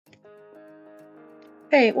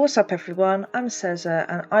Hey, what's up everyone? I'm Cesar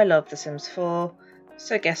and I love The Sims 4.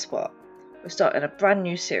 So guess what? We're starting a brand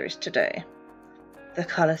new series today. The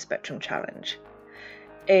Colour Spectrum Challenge.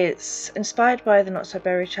 It's inspired by the Not So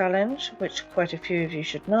Berry Challenge, which quite a few of you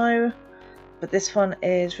should know. But this one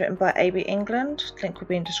is written by AB England. Link will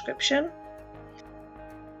be in description.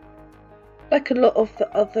 Like a lot of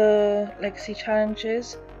the other legacy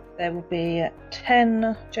challenges, there will be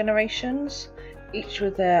 10 generations, each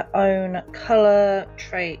with their own colour,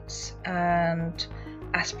 traits and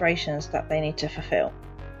aspirations that they need to fulfill.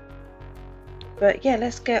 But yeah,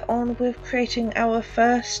 let's get on with creating our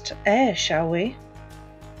first heir, shall we?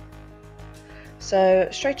 So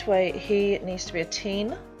straight away he needs to be a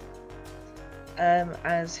teen,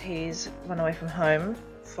 as he's run away from home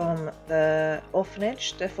from the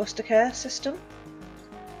orphanage, the foster care system.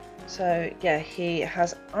 So yeah, he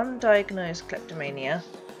has undiagnosed kleptomania,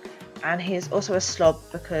 and he is also a slob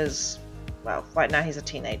because, well, right now he's a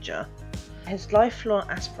teenager. His lifelong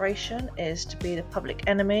aspiration is to be the public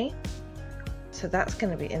enemy, so that's going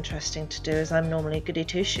to be interesting to do as I'm normally goody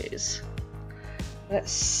two shoes.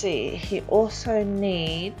 Let's see, he also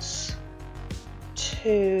needs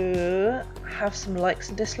to have some likes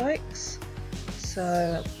and dislikes.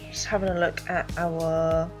 So just having a look at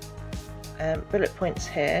our bullet points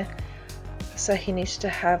here. So he needs to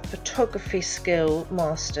have photography skill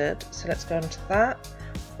mastered, so let's go into that.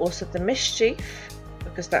 Also the mischief,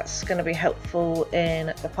 because that's going to be helpful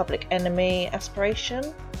in the public enemy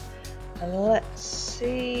aspiration. And let's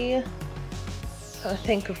see, I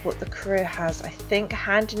think of what the career has. I think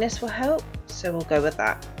handiness will help, so we'll go with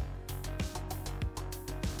that.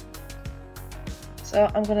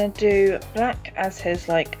 So I'm going to do black as his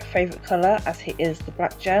favourite colour, as he is the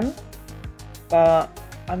black gen, but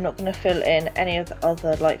I'm not going to fill in any of the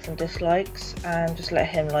other likes and dislikes and just let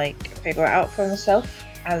him figure it out for himself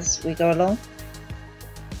as we go along.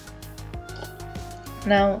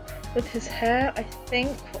 Now with his hair, I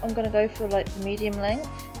think I'm going to go for the medium length,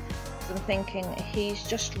 because I'm thinking he's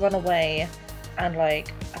just run away and I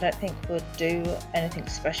don't think we'll do anything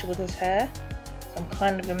special with his hair. I'm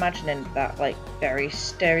kind of imagining that very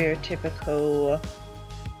stereotypical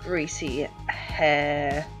greasy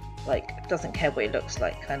hair, doesn't care what he looks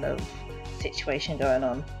like kind of situation going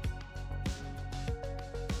on.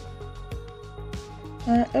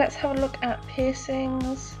 Let's have a look at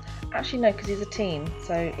piercings. Actually no, because he's a teen,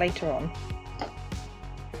 so later on.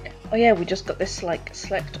 Oh yeah, we just got this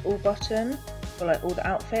select all button for all the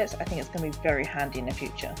outfits. I think it's going to be very handy in the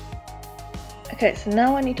future. Okay, so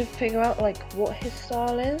now I need to figure out what his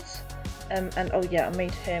style is, and oh yeah, I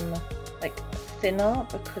made him thinner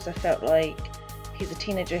because I felt he's a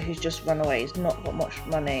teenager who's just run away. He's not got much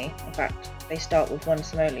money. In fact, they start with 1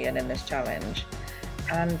 simoleon in this challenge,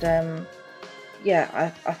 and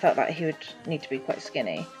yeah, I felt like he would need to be quite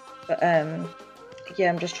skinny. But yeah,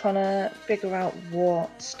 I'm just trying to figure out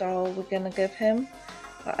what style we're gonna give him.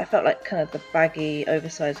 I felt kind of the baggy,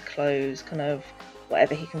 oversized clothes, kind of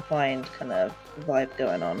whatever he can find kind of vibe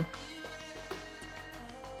going on.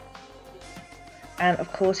 And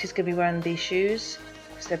of course he's going to be wearing these shoes,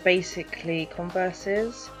 because they're basically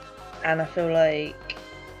Converses, and I feel like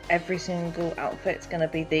every single outfit's going to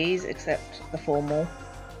be these except the formal.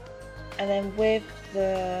 And then with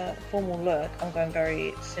the formal look, I'm going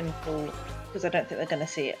very simple because I don't think they're going to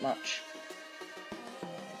see it much.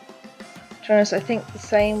 To be honest, I think the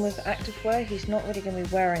same with activewear, he's not really going to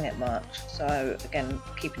be wearing it much, so again,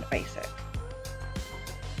 keeping it basic.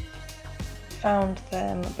 Found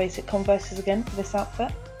them basic Converses again for this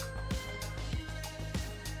outfit.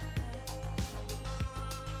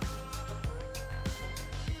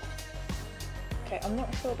 Okay, I'm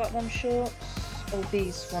not sure about them shorts. Oh,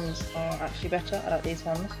 these ones are actually better. I like these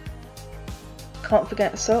ones. Can't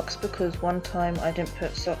forget socks, because one time I didn't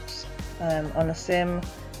put socks on a sim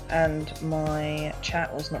and my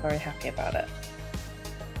chat was not very happy about it.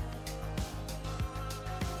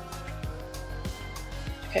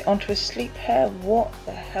 Okay, onto his sleep hair. What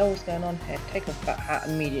the hell is going on here? Take off that hat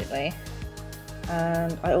immediately.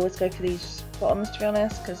 And I always go for these bottoms, to be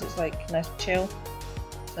honest, because it's nice and chill.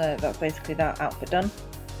 So that's basically that outfit done.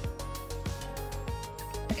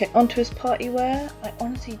 Okay, onto his party wear. I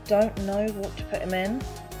honestly don't know what to put him in.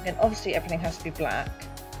 And obviously everything has to be black.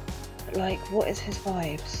 But what is his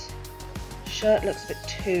vibes? Shirt looks a bit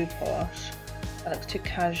too posh. That looks too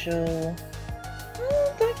casual.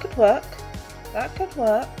 That could work. That could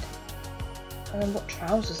work. And then what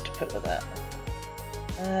trousers to put with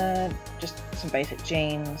it? Just some basic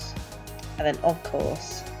jeans. And then of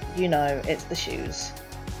course, you know, it's the shoes.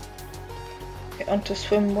 Okay, onto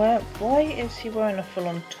swimwear. Why is he wearing a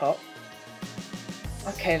full-on top?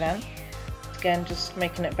 Okay then. again, just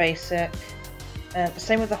making it basic.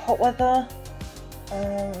 Same with the hot weather.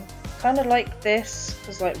 Kind of like this,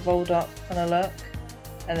 because like rolled up kind of look,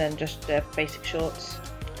 and then just basic shorts.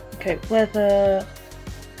 Okay, weather,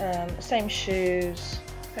 same shoes,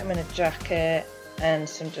 put them in a jacket, and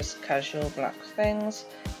some just casual black things.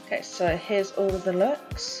 Okay, so here's all of the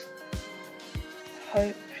looks.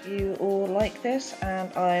 Hope you all like this,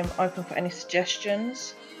 and I'm open for any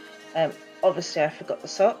suggestions. Obviously I forgot the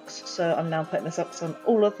socks, so I'm now putting the socks on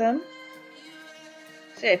all of them.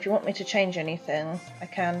 So yeah, if you want me to change anything, I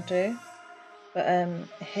can do. But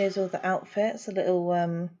here's all the outfits, a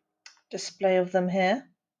little display of them here.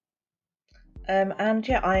 And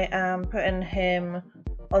yeah, I am putting him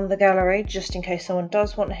on the gallery just in case someone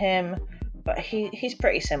does want him, but he's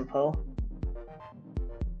pretty simple.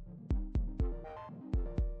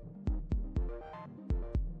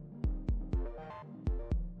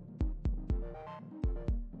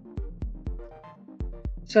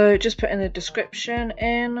 So just putting the description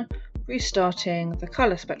in, restarting the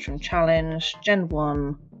Colour Spectrum Challenge, Gen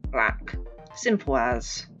 1, black, simple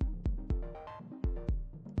as.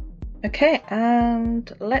 Okay,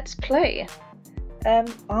 and let's play.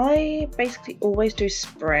 I basically always do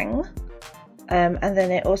spring, and then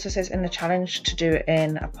it also says in the challenge to do it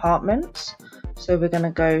in apartments. So we're going to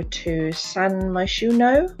go to San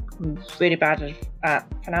Myshuno. I'm really bad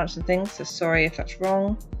at pronouncing things, so sorry if that's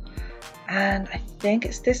wrong. And I think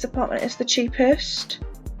it's this apartment is the cheapest.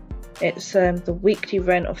 It's the weekly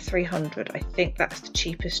rent of 300. I think that's the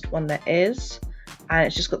cheapest one there is, and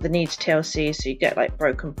it's just got the needs TLC, so you get like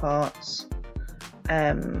broken parts,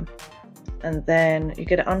 and then you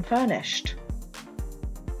get it unfurnished.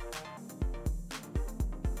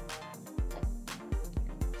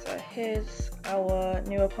 So here's our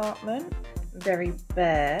new apartment, very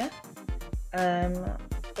bare,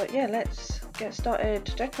 but yeah, let's get started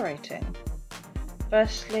decorating.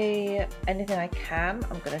 Firstly, anything I can,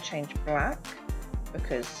 I'm going to change black,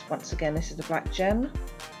 because once again this is the black gen,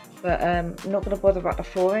 but I'm not going to bother about the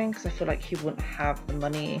flooring because I feel like he wouldn't have the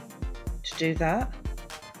money to do that.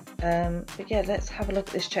 But yeah, let's have a look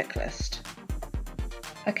at this checklist.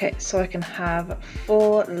 Okay, so I can have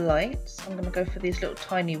 4 lights. I'm going to go for these little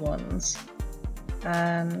tiny ones,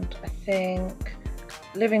 and I think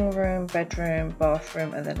living room, bedroom,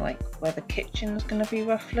 bathroom, and then like where the kitchen is going to be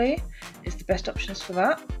roughly is the best options for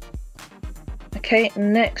that. Okay,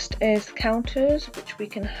 next is counters, which we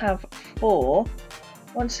can have 4.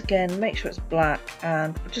 Once again, make sure it's black,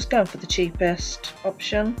 and we're just going for the cheapest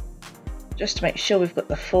option just to make sure we've got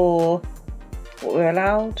the 4 what we're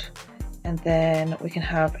allowed. And then we can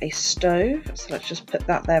have a stove, so let's just put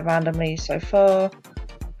that there randomly so far,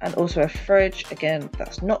 and also a fridge. Again,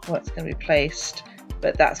 that's not where it's going to be placed,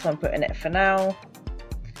 but that's where I'm putting it for now.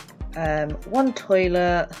 1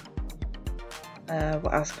 toilet.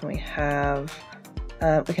 What else can we have?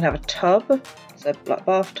 We can have a tub, so like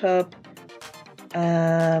bathtub.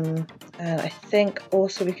 And I think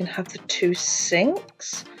also we can have the 2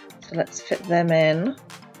 sinks. So let's fit them in.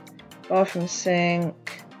 Bathroom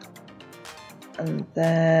sink, and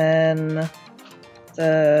then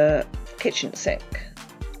the kitchen sink.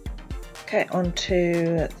 Okay, on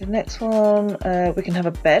to the next one. We can have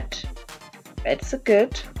a bed. Beds are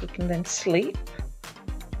good. We can then sleep.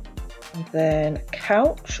 And then a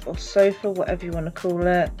couch or sofa, whatever you want to call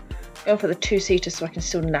it. Go for the 2-seater so I can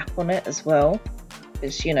still nap on it as well,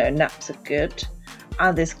 because you know naps are good.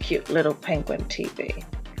 And this cute little penguin TV.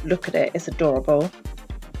 Look at it, it's adorable.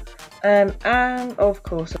 And of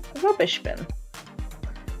course a rubbish bin.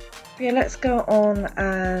 Yeah, let's go on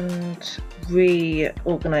and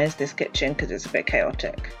reorganize this kitchen because it's a bit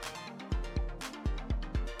chaotic.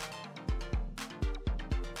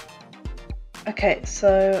 Okay,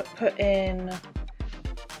 so put in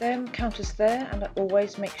them counters there, and I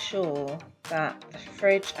always make sure that the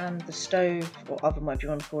fridge and the stove, or oven, whatever you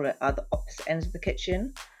want to call it, are the opposite ends of the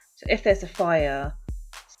kitchen. So if there's a fire,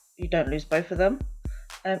 you don't lose both of them.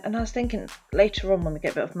 And I was thinking later on when we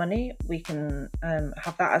get a bit of money, we can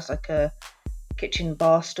have that as like a kitchen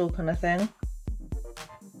bar stool kind of thing.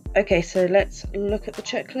 Okay, so let's look at the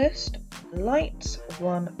checklist. Lights,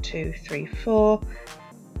 1, 2, 3, 4.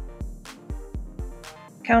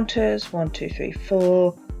 Counters, 1, 2, 3,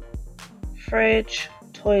 4. Fridge,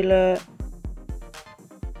 toilet,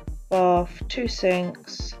 bath, 2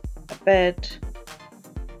 sinks, a bed,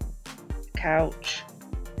 a couch,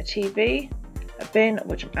 a TV, a bin,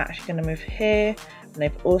 which I'm actually going to move here, and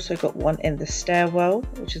they've also got one in the stairwell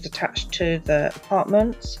which is attached to the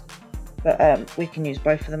apartments, but we can use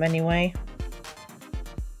both of them anyway.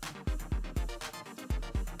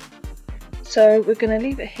 So we're going to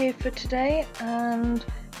leave it here for today, and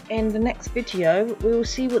in the next video we will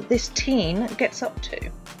see what this teen gets up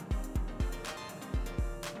to.